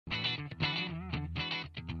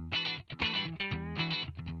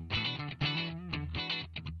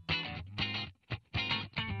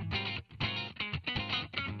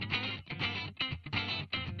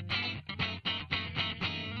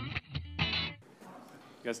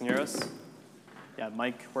You guys can hear us? Yeah,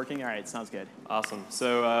 mic working? All right, sounds good. Awesome.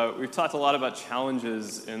 So we've talked a lot about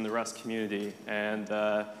challenges in the Rust community, and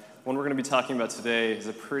one we're going to be talking about today is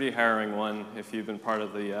a pretty harrowing one if you've been part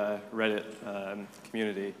of the Reddit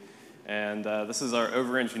community. And this is our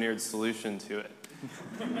over-engineered solution to it.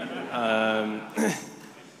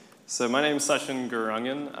 So my name is Suchin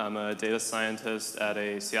Gururangan. I'm a data scientist at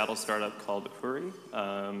a Seattle startup called Apuri.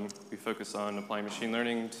 We focus on applying machine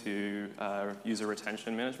learning to user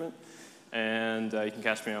retention management. And you can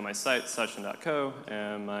catch me on my site, suchin.co,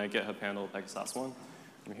 and my GitHub handle, Pegasus1.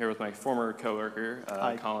 I'm here with my former coworker,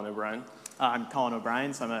 Colin O'Brien. I'm Colin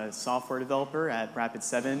O'Brien, so I'm a software developer at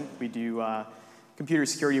Rapid7. We do computer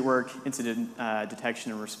security work, incident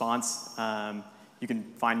detection and response. You can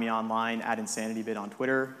find me online at InsanityBit on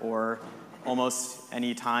Twitter, or almost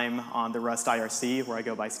any time on the Rust IRC, where I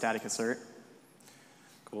go by static assert.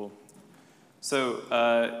 Cool.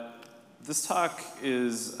 So this talk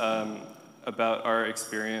is about our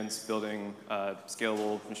experience building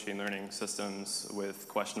scalable machine learning systems with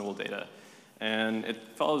questionable data. And it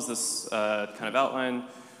follows this kind of outline.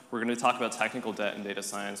 We're going to talk about technical debt in data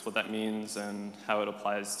science, what that means, and how it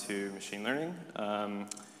applies to machine learning.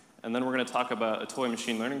 And then we're going to talk about a toy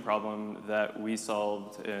machine learning problem that we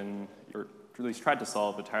solved or at least tried to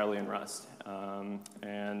solve entirely in Rust.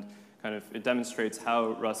 And kind of it demonstrates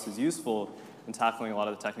how Rust is useful in tackling a lot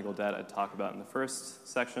of the technical debt I talked about in the first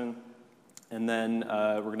section. And then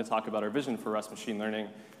we're going to talk about our vision for Rust machine learning,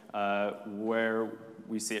 where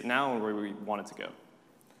we see it now and where we want it to go.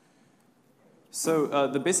 So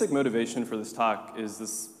the basic motivation for this talk is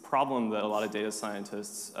this problem that a lot of data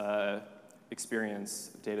scientists experience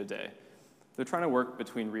day to day. They're trying to work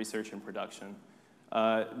between research and production.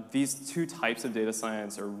 These two types of data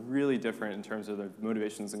science are really different in terms of their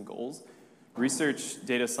motivations and goals. Research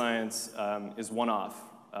data science is one-off.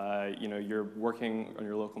 You're working on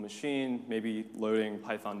your local machine, maybe loading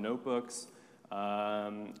Python notebooks.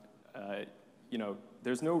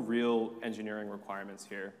 There's no real engineering requirements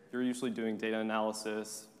here. You're usually doing data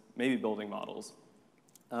analysis, maybe building models.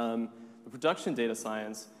 The production data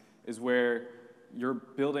science is where you're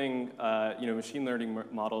building machine learning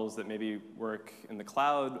models that maybe work in the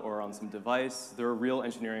cloud or on some device. There are real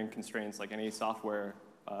engineering constraints like any software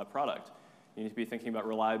product. You need to be thinking about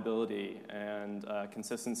reliability and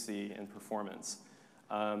consistency and performance.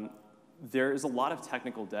 There is a lot of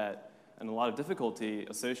technical debt and a lot of difficulty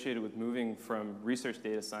associated with moving from research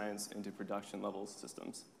data science into production level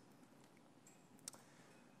systems.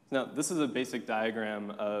 Now, this is a basic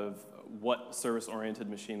diagram of what service-oriented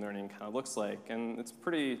machine learning kind of looks like. And it's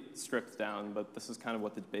pretty stripped down, but this is kind of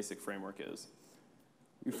what the basic framework is.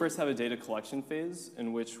 We first have a data collection phase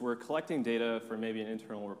in which we're collecting data for maybe an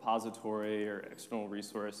internal repository or external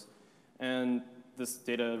resource. And this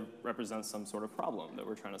data represents some sort of problem that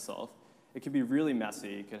we're trying to solve. It could be really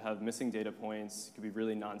messy. It could have missing data points. It could be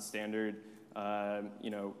really non-standard.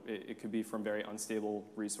 It could be from very unstable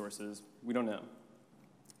resources. We don't know.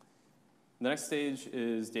 The next stage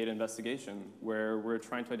is data investigation, where we're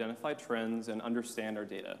trying to identify trends and understand our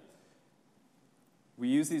data. We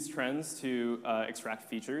use these trends to extract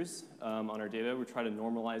features on our data. We try to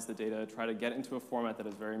normalize the data, try to get into a format that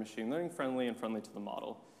is very machine learning friendly and friendly to the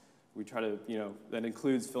model. We try to, that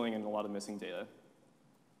includes filling in a lot of missing data.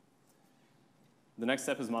 The next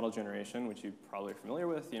step is model generation, which you probably are familiar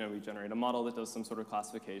with. We generate a model that does some sort of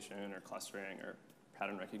classification or clustering or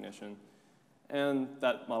pattern recognition. And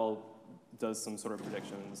that model does some sort of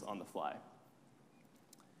predictions on the fly.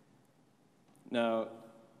 Now, it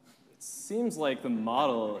seems like the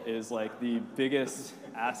model is like the biggest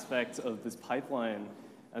aspect of this pipeline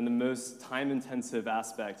and the most time-intensive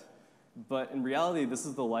aspect. But in reality, this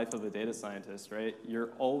is the life of a data scientist, right?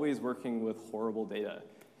 You're always working with horrible data,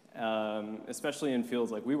 especially in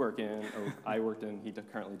fields like we work in, or I worked in, he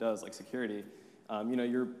currently does, like security.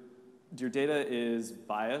 Your data is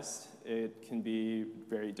biased. It can be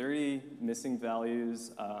very dirty, missing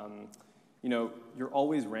values. You're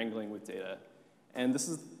always wrangling with data. And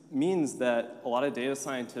this means that a lot of data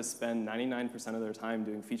scientists spend 99% of their time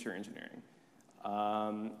doing feature engineering.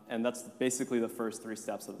 And that's basically the first three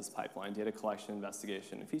steps of this pipeline: data collection,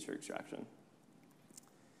 investigation, and feature extraction.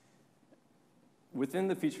 Within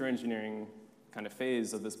the feature engineering kind of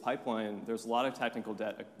phase of this pipeline, there's a lot of technical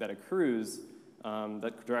debt that accrues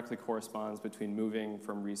that directly corresponds between moving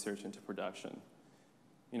from research into production.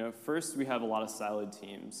 First we have a lot of siloed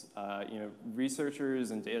teams. Researchers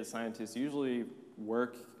and data scientists usually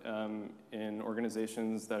work in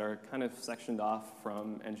organizations that are kind of sectioned off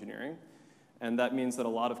from engineering. And that means that a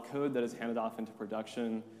lot of code that is handed off into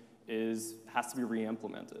production has to be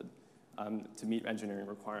re-implemented to meet engineering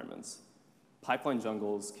requirements. Pipeline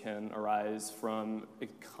jungles can arise from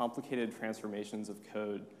complicated transformations of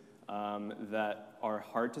code that are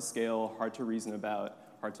hard to scale, hard to reason about,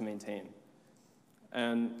 hard to maintain.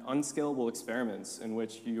 And unscalable experiments in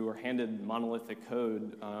which you are handed monolithic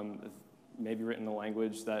code, maybe written in a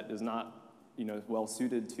language that is not well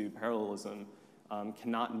suited to parallelism,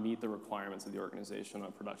 cannot meet the requirements of the organization on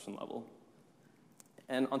a production level.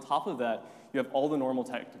 And on top of that, you have all the normal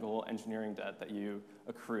technical engineering debt that you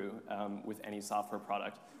accrue with any software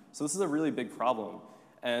product. So this is a really big problem.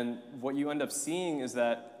 And what you end up seeing is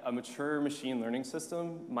that a mature machine learning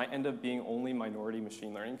system might end up being only minority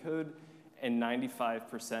machine learning code and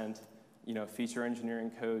 95% feature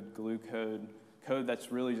engineering code, glue code, code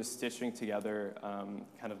that's really just stitching together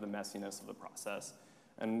kind of the messiness of the process.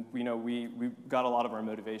 And we got a lot of our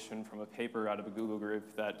motivation from a paper out of a Google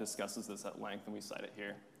group that discusses this at length, and we cite it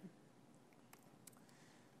here.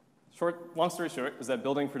 Long story short is that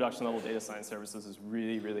building production level data science services is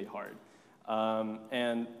really, really hard.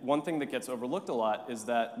 And one thing that gets overlooked a lot is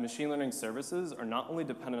that machine learning services are not only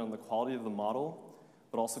dependent on the quality of the model,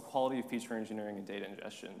 but also quality of feature engineering and data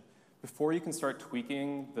ingestion. Before you can start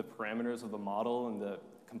tweaking the parameters of the model and the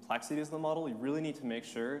complexities of the model, you really need to make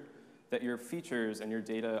sure that your features and your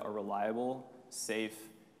data are reliable, safe,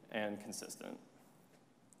 and consistent.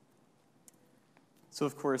 So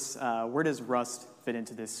of course, where does Rust fit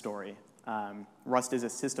into this story? Rust is a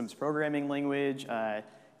systems programming language.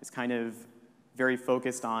 It's kind of very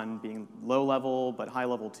focused on being low level, but high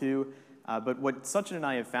level too. But what Suchin and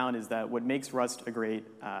I have found is that what makes Rust a great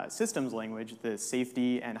systems language, the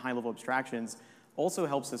safety and high level abstractions, also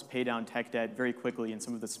helps us pay down tech debt very quickly in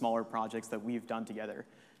some of the smaller projects that we've done together.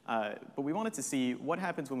 But we wanted to see what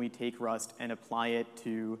happens when we take Rust and apply it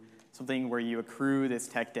to something where you accrue this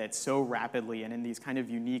tech debt so rapidly and in these kind of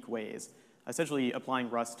unique ways, essentially applying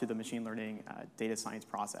Rust to the machine learning data science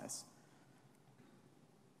process.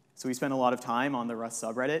 So we spent a lot of time on the Rust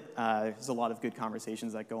subreddit. There's a lot of good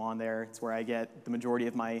conversations that go on there. It's where I get the majority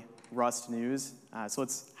of my Rust news. So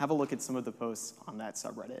let's have a look at some of the posts on that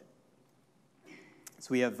subreddit. So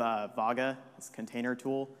we have Vaga, this container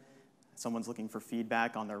tool. Someone's looking for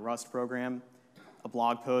feedback on their Rust program, a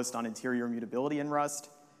blog post on interior mutability in Rust,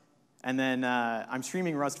 and then I'm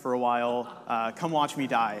streaming Rust for a while, come watch me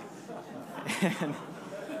die. And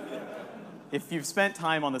if you've spent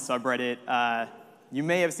time on the subreddit, you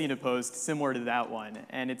may have seen a post similar to that one,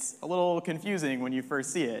 and it's a little confusing when you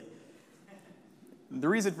first see it. The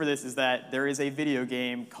reason for this is that there is a video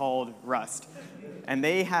game called Rust, and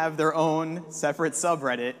they have their own separate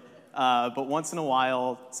subreddit. But once in a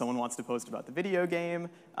while, someone wants to post about the video game.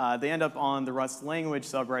 They end up on the Rust language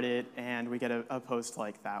subreddit, and we get a post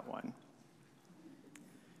like that one.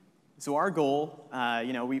 So our goal,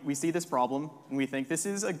 we see this problem, and we think this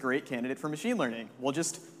is a great candidate for machine learning. We'll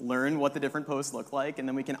just learn what the different posts look like, and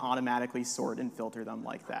then we can automatically sort and filter them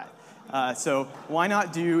like that. So why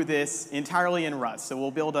not do this entirely in Rust? So we'll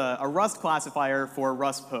build a Rust classifier for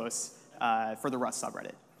Rust posts for the Rust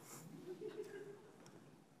subreddit.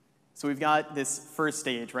 So we've got this first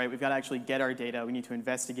stage, right? We've got to actually get our data. We need to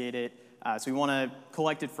investigate it. So we want to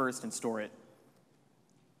collect it first and store it.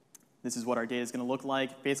 This is what our data is going to look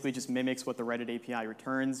like. Basically just mimics what the Reddit API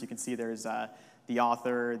returns. You can see there's the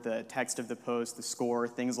author, the text of the post, the score,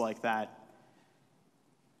 things like that.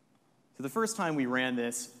 So the first time we ran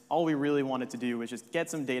this, all we really wanted to do was just get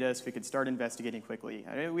some data so we could start investigating quickly.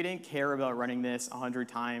 We didn't care about running this 100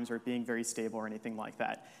 times or it being very stable or anything like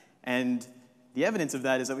that. And the evidence of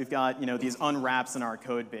that is that we've got these unwraps in our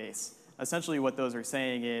code base. Essentially what those are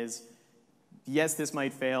saying is, yes, this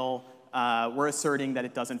might fail. We're asserting that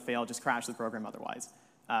it doesn't fail, just crash the program otherwise.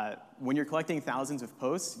 When you're collecting thousands of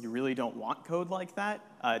posts, you really don't want code like that.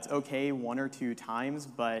 It's OK 1 or 2 times,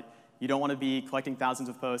 but you don't want to be collecting thousands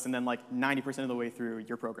of posts and then like 90% of the way through,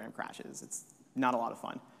 your program crashes. It's not a lot of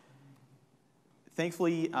fun.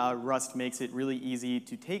 Thankfully, Rust makes it really easy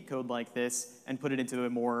to take code like this and put it into a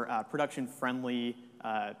more production-friendly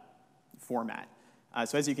format.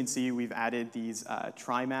 So as you can see, we've added these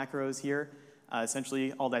try macros here.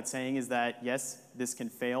 Essentially, all that's saying is that, yes, this can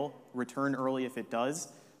fail, return early if it does,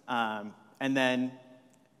 and then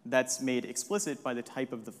that's made explicit by the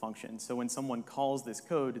type of the function. So when someone calls this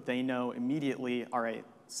code, they know immediately, all right,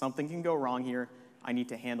 something can go wrong here. I need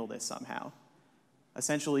to handle this somehow.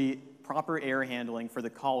 Essentially, proper error handling for the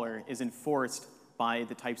caller is enforced by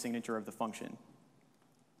the type signature of the function.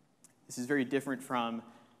 This is very different from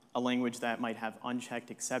a language that might have unchecked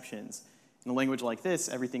exceptions. In a language like this,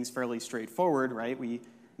 everything's fairly straightforward, right? We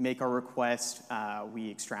make our request, we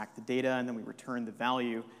extract the data, and then we return the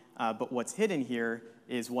value. But what's hidden here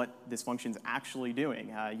is what this function's actually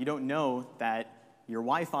doing. You don't know that your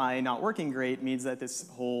Wi-Fi not working great means that this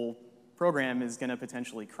whole program is going to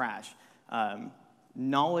potentially crash.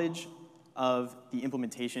 Knowledge of the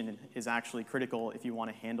implementation is actually critical if you want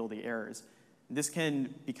to handle the errors. This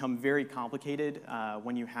can become very complicated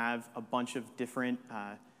when you have a bunch of different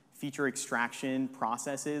feature extraction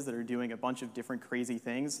processes that are doing a bunch of different crazy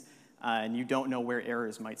things, and you don't know where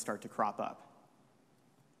errors might start to crop up.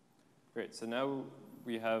 Great, so now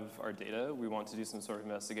we have our data. We want to do some sort of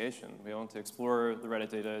investigation. We want to explore the Reddit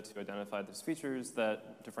data to identify those features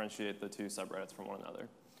that differentiate the two subreddits from one another.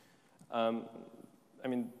 I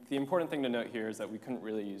mean, the important thing to note here is that we couldn't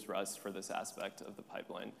really use Rust for this aspect of the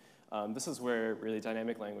pipeline. This is where really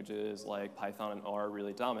dynamic languages like Python and R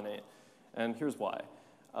really dominate, and here's why.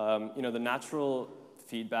 The natural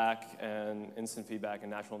feedback and instant feedback and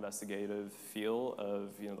natural investigative feel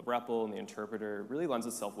of the REPL and the interpreter really lends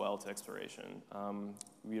itself well to exploration.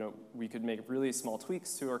 We could make really small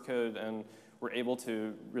tweaks to our code, and we're able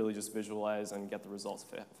to really just visualize and get the results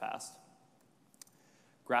fast.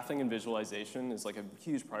 Graphing and visualization is like a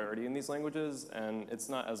huge priority in these languages, and it's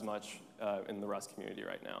not as much in the Rust community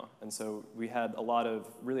right now. And so we had a lot of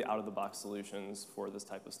really out-of-the-box solutions for this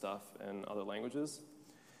type of stuff in other languages.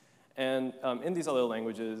 And in these other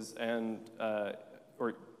languages,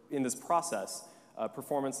 or in this process,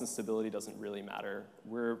 performance and stability doesn't really matter.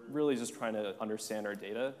 We're really just trying to understand our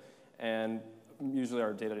data, and usually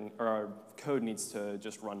our code needs to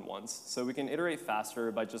just run once. So we can iterate faster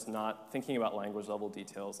by just not thinking about language level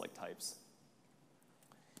details like types.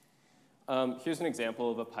 Here's an example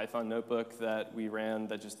of a Python notebook that we ran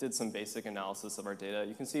that just did some basic analysis of our data.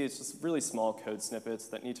 You can see it's just really small code snippets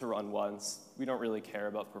that need to run once. We don't really care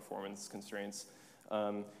about performance constraints.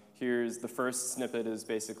 Here's the first snippet is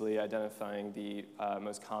basically identifying the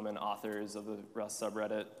most common authors of the Rust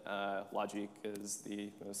subreddit. Logic is the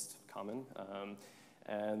most common.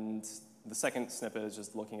 And the second snippet is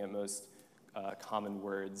just looking at most common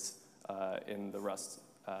words in the Rust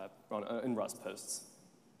posts.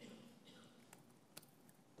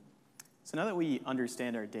 So now that we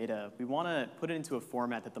understand our data, we want to put it into a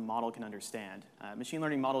format that the model can understand. Machine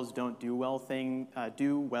learning models don't do well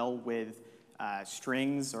with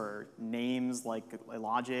strings or names like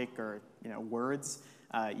logic or words.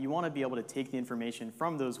 You want to be able to take the information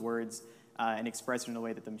from those words and express it in a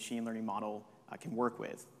way that the machine learning model can work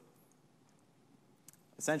with.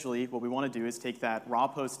 Essentially, what we want to do is take that raw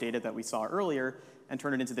post data that we saw earlier and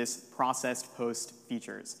turn it into this processed post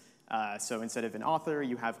features. So instead of an author,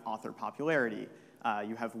 you have author popularity.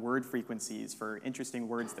 You have word frequencies for interesting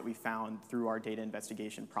words that we found through our data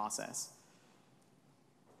investigation process.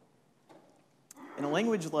 In a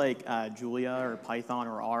language like Julia or Python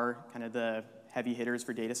or R, kind of the heavy hitters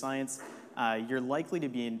for data science, you're likely to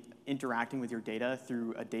be interacting with your data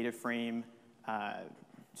through a data frame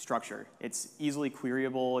structure. It's easily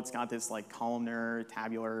queryable. It's got this like columnar,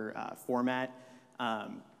 tabular format,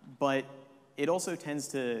 but it also tends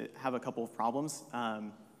to have a couple of problems.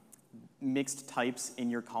 Mixed types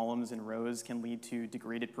in your columns and rows can lead to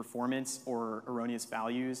degraded performance or erroneous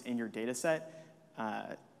values in your data set.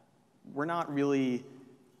 We're not really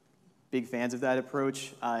big fans of that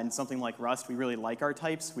approach. In something like Rust, we really like our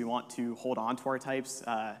types. We want to hold on to our types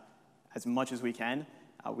as much as we can.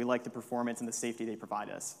 We like the performance and the safety they provide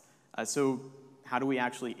us. So how do we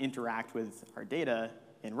actually interact with our data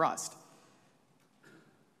in Rust?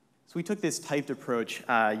 So we took this typed approach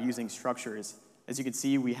using structures. As you can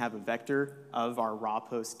see, we have a vector of our raw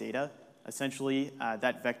post data. Essentially,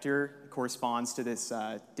 that vector corresponds to this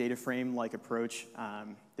data frame-like approach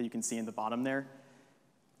that you can see in the bottom there.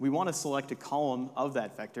 We want to select a column of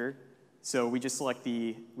that vector. So we just select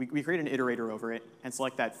we create an iterator over it and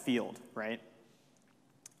select that field, right?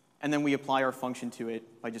 And then we apply our function to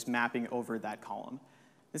it by just mapping over that column.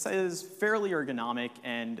 This is fairly ergonomic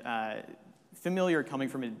and familiar coming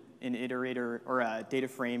from an iterator or a data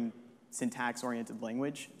frame syntax-oriented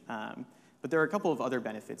language. But there are a couple of other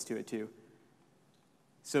benefits to it, too.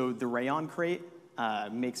 So the rayon crate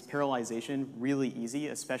makes parallelization really easy,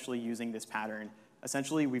 especially using this pattern.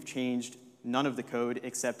 Essentially, we've changed none of the code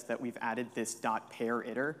except that we've added this .pair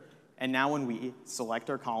iter. And now when we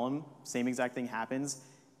select our column, same exact thing happens,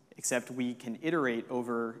 except we can iterate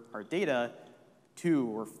over our data 2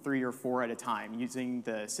 or 3 or 4 at a time using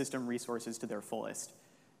the system resources to their fullest.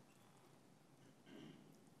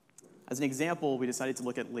 As an example, we decided to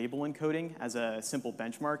look at label encoding as a simple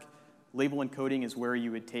benchmark. Label encoding is where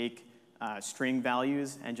you would take string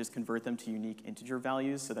values and just convert them to unique integer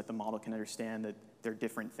values so that the model can understand that they're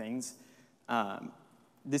different things.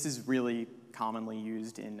 This is really commonly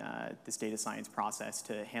used in this data science process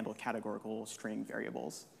to handle categorical string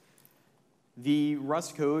variables. The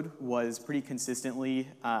Rust code was pretty consistently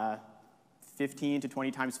 15 to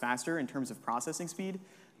 20 times faster in terms of processing speed.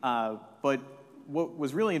 But what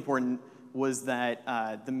was really important was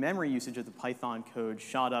that the memory usage of the Python code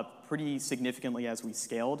shot up pretty significantly as we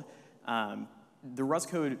scaled. The Rust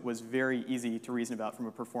code was very easy to reason about from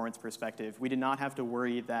a performance perspective. We did not have to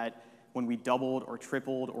worry that when we doubled or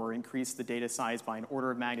tripled or increased the data size by an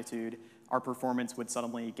order of magnitude, our performance would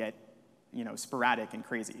suddenly get sporadic and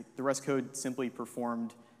crazy. The Rust code simply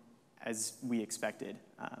performed as we expected,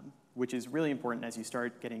 which is really important as you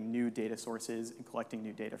start getting new data sources and collecting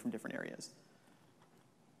new data from different areas.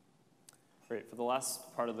 Great. For the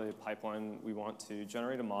last part of the pipeline, we want to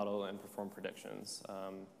generate a model and perform predictions.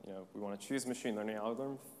 We want to choose a machine learning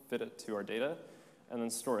algorithm, fit it to our data, and then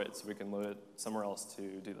store it so we can load it somewhere else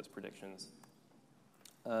to do those predictions.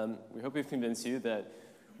 We hope we've convinced you that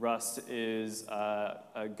Rust is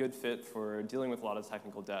a good fit for dealing with a lot of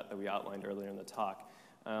technical debt that we outlined earlier in the talk.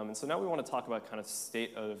 And so now we want to talk about kind of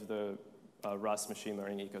state of the Rust machine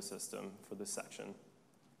learning ecosystem for this section.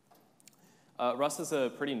 Rust is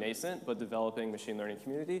a pretty nascent but developing machine learning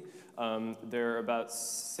community. There are about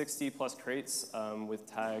 60 plus crates with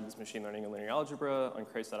tags machine learning and linear algebra on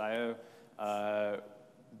crates.io.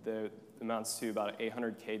 The amounts to about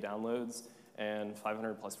 800K downloads and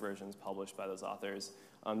 500 plus versions published by those authors.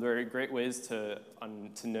 There are great ways to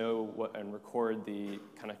know what and record the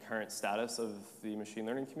kind of current status of the machine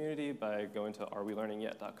learning community by going to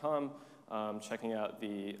arewelearningyet.com, checking out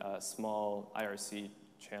the small IRC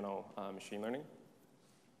channel machine learning,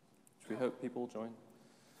 which we hope people join.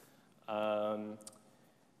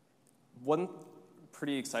 One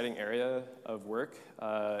pretty exciting area of work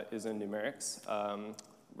is in numerics.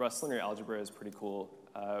 Rust linear algebra is pretty cool.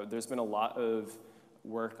 There's been a lot of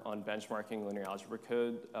work on benchmarking linear algebra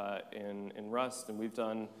code in Rust, and we've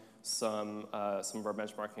done some of our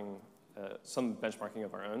benchmarking, some benchmarking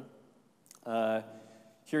of our own.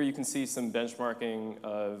 Here you can see some benchmarking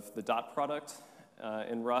of the dot product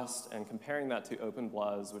in Rust and comparing that to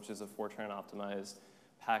OpenBLAS, which is a Fortran optimized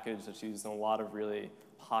package that's used in a lot of really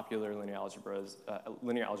popular linear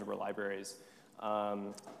algebra libraries.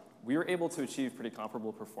 We were able to achieve pretty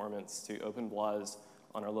comparable performance to OpenBLAS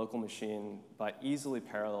on our local machine by easily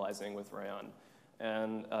parallelizing with Rayon.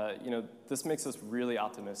 And this makes us really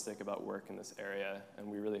optimistic about work in this area, and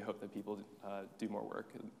we really hope that people do more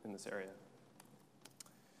work in this area.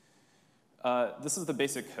 This is the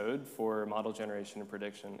basic code for model generation and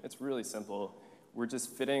prediction. It's really simple. We're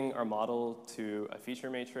just fitting our model to a feature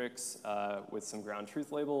matrix with some ground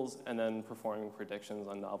truth labels and then performing predictions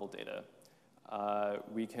on novel data.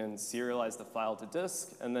 We can serialize the file to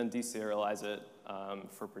disk and then deserialize it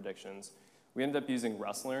for predictions. We ended up using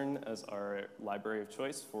rustlearn as our library of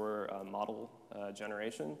choice for model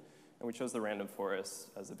generation, and we chose the random forest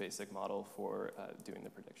as the basic model for doing the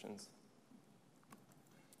predictions.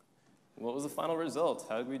 What was the final result?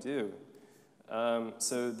 How did we do?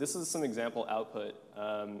 So this is some example output.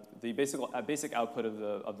 The basic output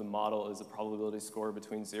of the model is a probability score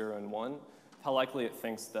between 0 and 1, how likely it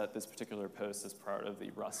thinks that this particular post is part of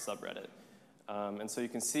the Rust subreddit. And so you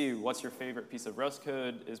can see what's your favorite piece of Rust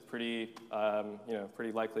code is pretty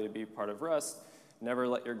likely to be part of Rust. Never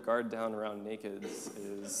let your guard down around nakeds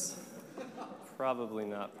is probably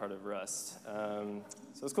not part of Rust.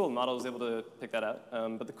 So it's cool. The model was able to pick that out.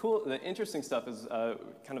 But the interesting stuff is the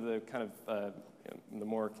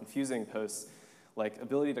more confusing posts, like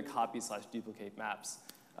ability to copy/duplicate maps.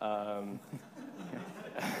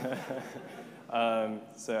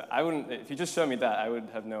 So I wouldn't. If you just showed me that, I would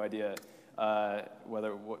have no idea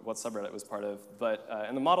what subreddit it was part of. But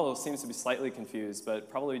and the model seems to be slightly confused,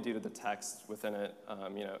 but probably due to the text within it,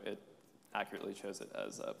 it accurately chose it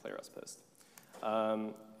as a playrust post.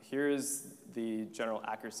 Here's the general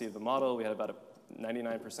accuracy of the model. We had about a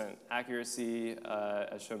 99% accuracy,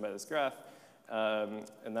 as shown by this graph,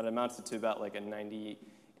 and that amounted to about like a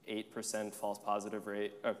 98% false positive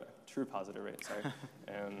rate, true positive rate, sorry,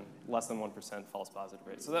 and less than 1% false positive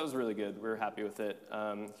rate. So that was really good. We were happy with it.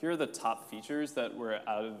 Here are the top features that we'll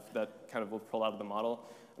pull out of the model,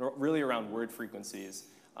 really around word frequencies.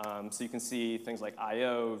 So you can see things like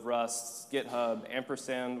IO, Rust, GitHub,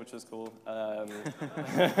 ampersand, which is cool. And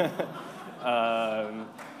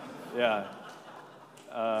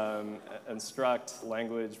struct,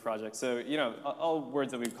 language, project. So all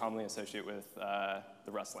words that we commonly associate with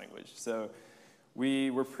the Rust language. So we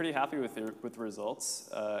were pretty happy with the results,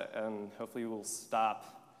 and hopefully we'll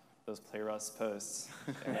stop those playrust posts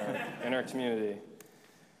in our community.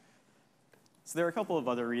 So there are a couple of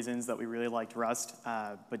other reasons that we really liked Rust,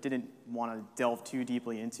 but didn't want to delve too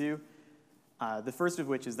deeply into. The first of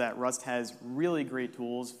which is that Rust has really great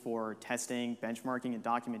tools for testing, benchmarking, and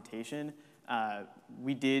documentation.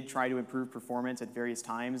 We did try to improve performance at various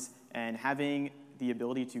times, and having the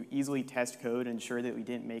ability to easily test code and ensure that we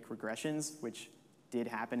didn't make regressions, which did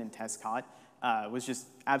happen in tests caught, was just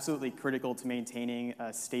absolutely critical to maintaining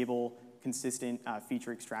a stable, consistent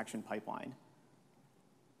feature extraction pipeline.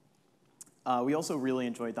 We also really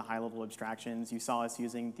enjoyed the high-level abstractions. You saw us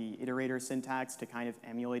using the iterator syntax to kind of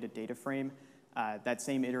emulate a data frame. That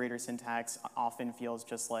same iterator syntax often feels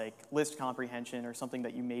just like list comprehension or something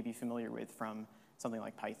that you may be familiar with from something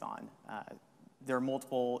like Python. There are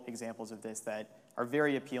multiple examples of this that are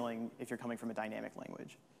very appealing if you're coming from a dynamic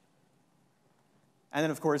language. And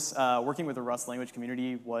then, of course, working with the Rust language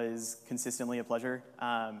community was consistently a pleasure.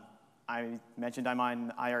 I mentioned I'm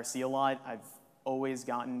on IRC a lot. I've always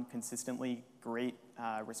gotten consistently great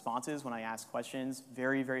responses when I ask questions.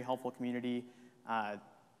 Very, very helpful community.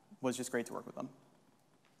 Was just great to work with them.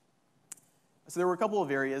 So there were a couple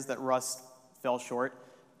of areas that Rust fell short.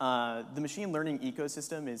 The machine learning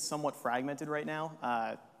ecosystem is somewhat fragmented right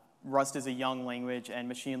now. Rust is a young language, and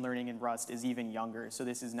machine learning in Rust is even younger, so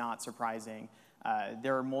this is not surprising.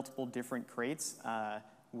 There are multiple different crates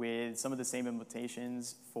with some of the same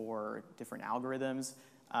implementations for different algorithms,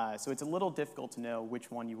 so it's a little difficult to know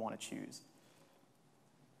which one you want to choose.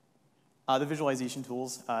 The visualization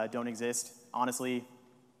tools don't exist. Honestly,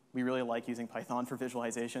 we really like using Python for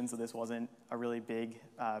visualization, so this wasn't a really big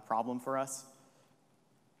problem for us.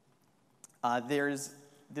 There's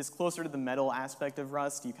this closer to the metal aspect of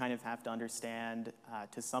Rust. You kind of have to understand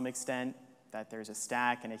to some extent that there's a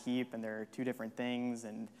stack and a heap, and there are two different things,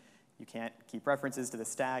 and you can't keep references to the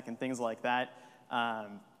stack and things like that.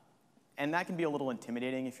 And that can be a little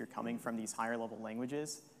intimidating if you're coming from these higher level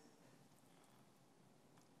languages.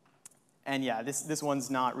 And yeah, this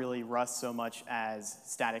one's not really Rust so much as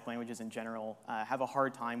static languages in general have a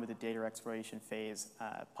hard time with the data exploration phase.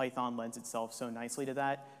 Python lends itself so nicely to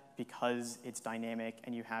that because it's dynamic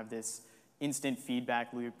and you have this instant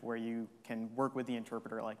feedback loop where you can work with the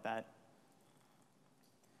interpreter like that.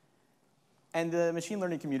 And the machine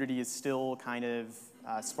learning community is still kind of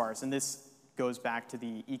sparse, and this goes back to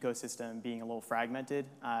the ecosystem being a little fragmented.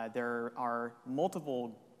 There are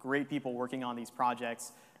multiple great people working on these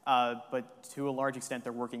projects, but to a large extent,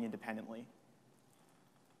 they're working independently.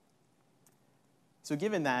 So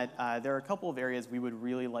given that, there are a couple of areas we would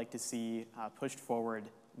really like to see pushed forward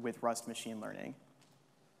with Rust machine learning.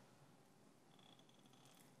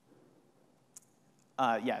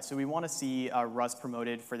 So we want to see Rust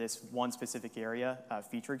promoted for this one specific area,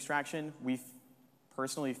 feature extraction. We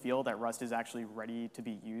personally feel that Rust is actually ready to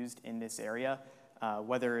be used in this area.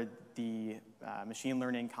 Whether the machine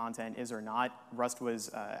learning content is or not, Rust was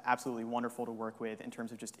absolutely wonderful to work with in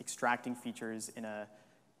terms of just extracting features in a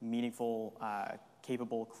meaningful,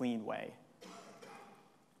 capable, clean way.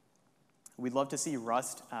 We'd love to see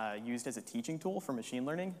Rust used as a teaching tool for machine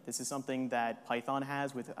learning. This is something that Python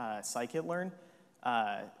has with scikit-learn.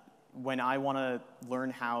 When I want to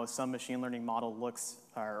learn how some machine learning model looks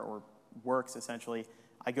or works, essentially,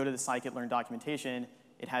 I go to the scikit-learn documentation.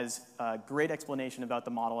 It has a great explanation about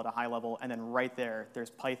the model at a high level, and then right there, there's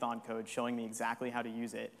Python code showing me exactly how to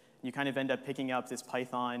use it. You kind of end up picking up this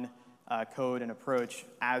Python code and approach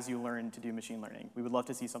as you learn to do machine learning. We would love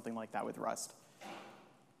to see something like that with Rust.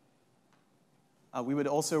 We would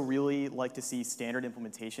also really like to see standard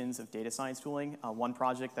implementations of data science tooling. One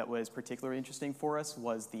project that was particularly interesting for us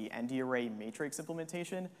was the ND-array matrix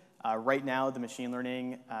implementation. Right now, the machine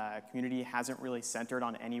learning community hasn't really centered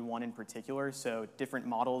on any one in particular, so different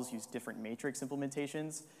models use different matrix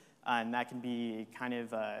implementations, and that can be kind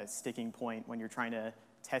of a sticking point when you're trying to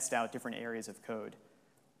test out different areas of code.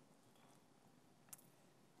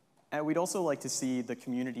 And we'd also like to see the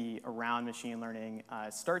community around machine learning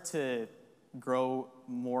start to grow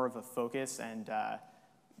more of a focus and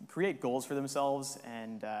create goals for themselves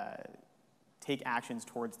and take actions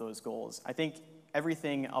towards those goals. I think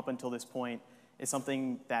everything up until this point is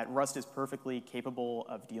something that Rust is perfectly capable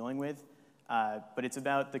of dealing with, but it's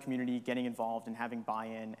about the community getting involved and having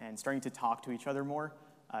buy-in and starting to talk to each other more.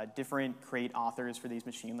 Different crate authors for these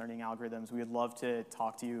machine learning algorithms, we would love to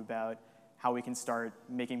talk to you about how we can start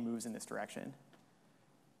making moves in this direction.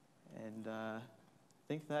 And I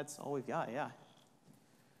think that's all we've got, yeah.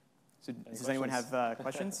 So does anyone have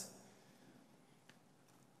questions?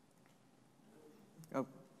 Oh.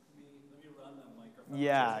 Let me run the microphone.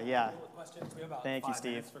 Yeah. Questions. We have about Thank you, 5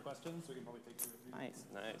 Steve. minutes for questions. We can probably take 2 or 3.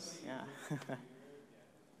 Nice. Yeah.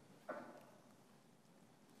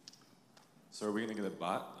 So are we going to get a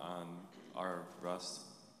bot on our Rust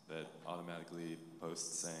that automatically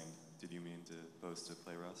posts saying, did you mean to post to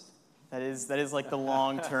play Rust? That is like the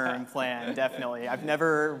long-term plan, definitely. I've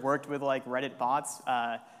never worked with like Reddit bots,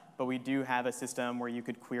 but we do have a system where you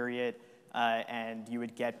could query it and you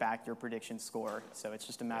would get back your prediction score. So it's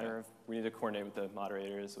just a matter of... We need to coordinate with the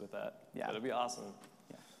moderators with that. Yeah. That'd be awesome.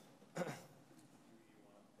 Yeah.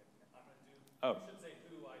 Oh. You should say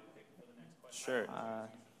who I picked for the next question. Sure.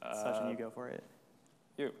 Suchin, you go for it.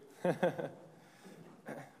 You.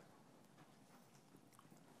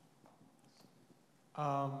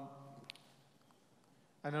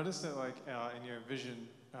 I noticed that like in your vision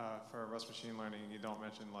for Rust machine learning, you don't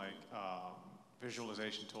mention like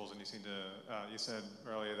visualization tools, and you seem to you said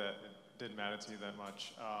earlier that it didn't matter to you that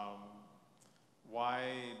much. Why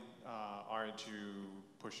aren't you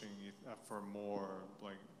pushing for more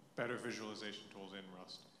like better visualization tools in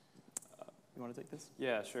Rust? You want to take this?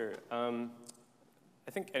 Yeah, sure.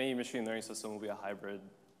 I think any machine learning system will be a hybrid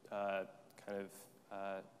kind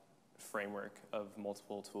of framework of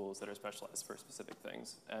multiple tools that are specialized for specific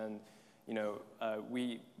things. And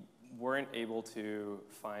we weren't able to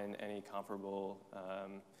find any comparable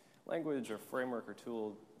language or framework or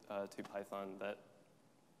tool to Python that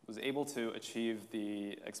was able to achieve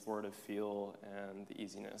the explorative feel and the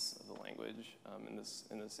easiness of the language in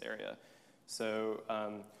this area. So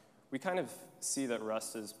we kind of see that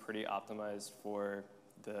Rust is pretty optimized for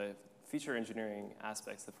the feature engineering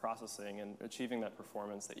aspects, the processing, and achieving that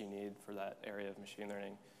performance that you need for that area of machine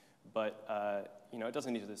learning. But it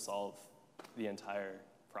doesn't need to solve the entire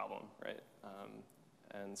problem, right?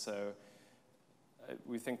 And so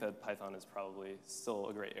we think that Python is probably still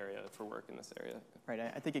a great area for work in this area. Right,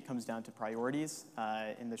 I think it comes down to priorities.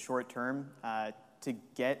 In the short term, to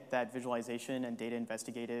get that visualization and data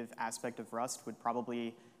investigative aspect of Rust would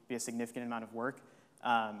probably be a significant amount of work.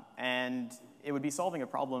 And it would be solving a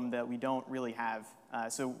problem that we don't really have.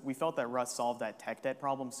 So we felt that Rust solved that tech debt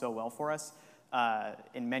problem so well for us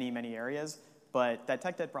in many, many areas. But that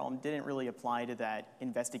tech debt problem didn't really apply to that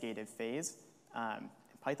investigative phase.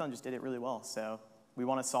 Python just did it really well. So we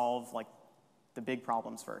want to solve like the big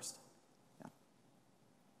problems first. Yeah.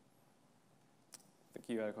 I think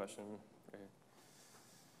you had a question.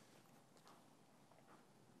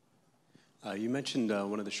 You mentioned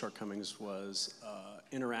one of the shortcomings was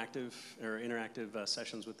interactive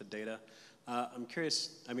sessions with the data. I'm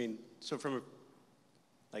curious. I mean, so from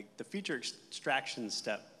the feature extraction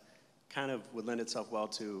step, kind of would lend itself well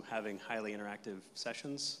to having highly interactive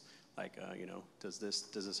sessions. Like, does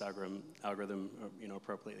this algorithm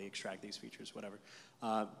appropriately extract these features, whatever.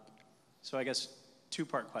 So I guess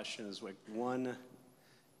two-part question is like, one,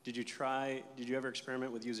 did you ever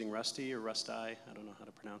experiment with using Rusty or Rust-I? I don't know how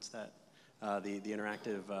to pronounce that. The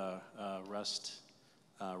interactive Rust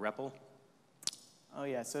REPL? Oh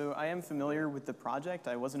yeah, so I am familiar with the project.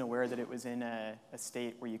 I wasn't aware that it was in a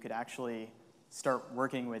state where you could actually start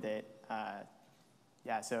working with it.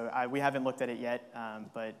 Yeah, so we haven't looked at it yet,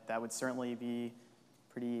 but that would certainly be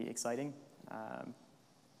pretty exciting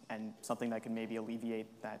and something that could maybe alleviate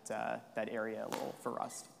that area a little for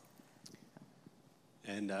Rust.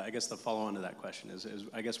 And I guess the follow-on to that question is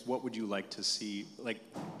I guess what would you like to see, like,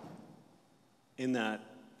 in that,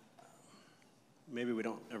 maybe we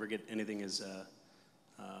don't ever get anything as,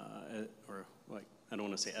 or like, I don't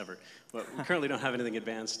want to say ever, but we currently don't have anything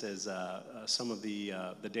advanced as some of the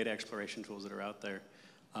data exploration tools that are out there.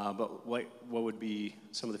 But what would be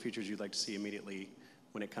some of the features you'd like to see immediately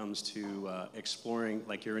when it comes to exploring,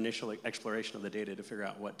 like your initial exploration of the data to figure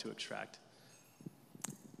out what to extract?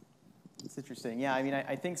 It's interesting. Yeah, I mean,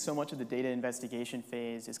 I think so much of the data investigation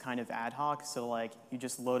phase is kind of ad hoc. So like, you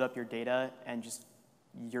just load up your data and just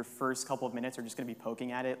your first couple of minutes are just going to be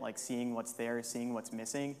poking at it, like seeing what's there, seeing what's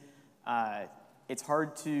missing. It's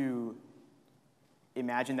hard to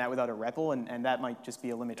imagine that without a REPL, and that might just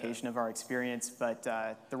be a limitation of our experience. But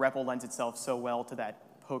the REPL lends itself so well to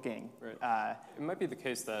that poking. Right. It might be the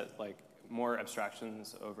case that like more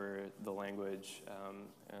abstractions over the language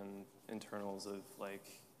and internals of like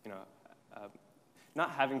not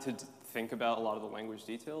having to think about a lot of the language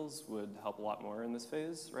details would help a lot more in this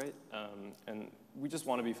phase, right? And we just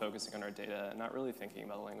want to be focusing on our data and not really thinking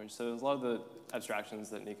about the language. So there's a lot of the abstractions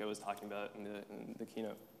that Nico was talking about in the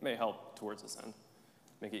keynote may help towards this end,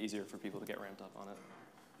 make it easier for people to get ramped up on it.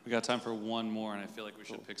 We got time for one more, and I feel like we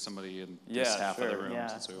should pick somebody in this half of the room. Yeah.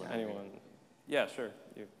 Since we went Anyone? Yeah, sure.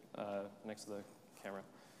 You next to the camera.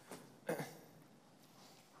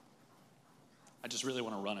 I just really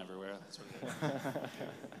want to run everywhere. That's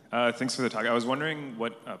what Thanks for the talk. I was wondering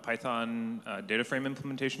what Python data frame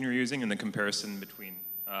implementation you're using and the comparison between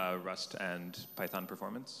Rust and Python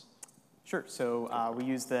performance. Sure. So we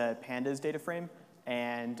use the pandas data frame.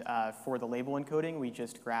 And for the label encoding, we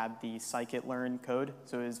just grabbed the scikit-learn code.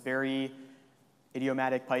 So it was very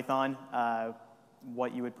idiomatic Python,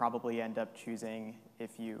 what you would probably end up choosing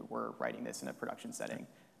if you were writing this in a production setting.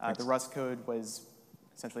 The Rust code was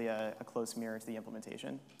essentially a close mirror to the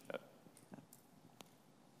implementation.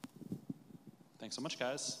 Thanks so much,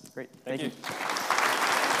 guys. Great. Thank you.